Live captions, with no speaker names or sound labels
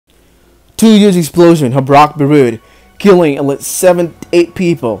Two huge explosions have rocked Beirut, killing at least 8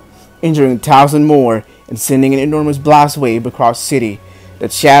 people, injuring 1,000 more, and sending an enormous blast wave across the city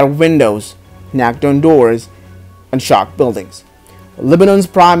that shattered windows, knocked on doors, and shocked buildings. Lebanon's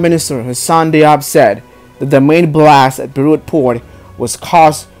Prime Minister Hassan Diab said that the main blast at Beirut port was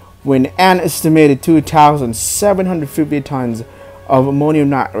caused when an estimated 2,750 tons of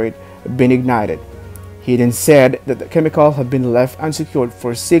ammonium nitrate had been ignited. He then said that the chemical had been left unsecured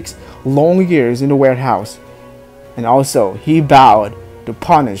for 6 long years in the warehouse, and also he vowed to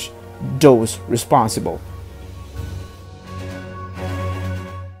punish those responsible.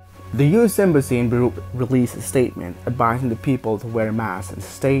 The U.S. Embassy in Beirut released a statement advising the people to wear masks and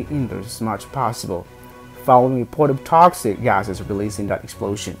stay indoors as much as possible, following a report of toxic gases released in that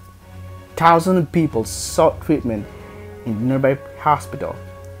explosion. Thousands of people sought treatment in the nearby hospital,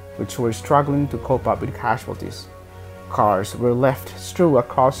 which were struggling to cope up with casualties. Cars were left strewn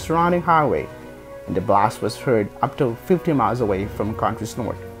across the surrounding highway, and the blast was heard up to 50 miles away from the country's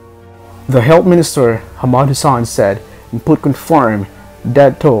north. The Health Minister Hamad Hassan said and put confirmed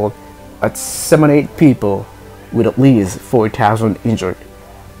death toll at 78 people with at least 4,000 injured.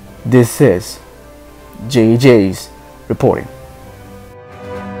 This is JJ's reporting.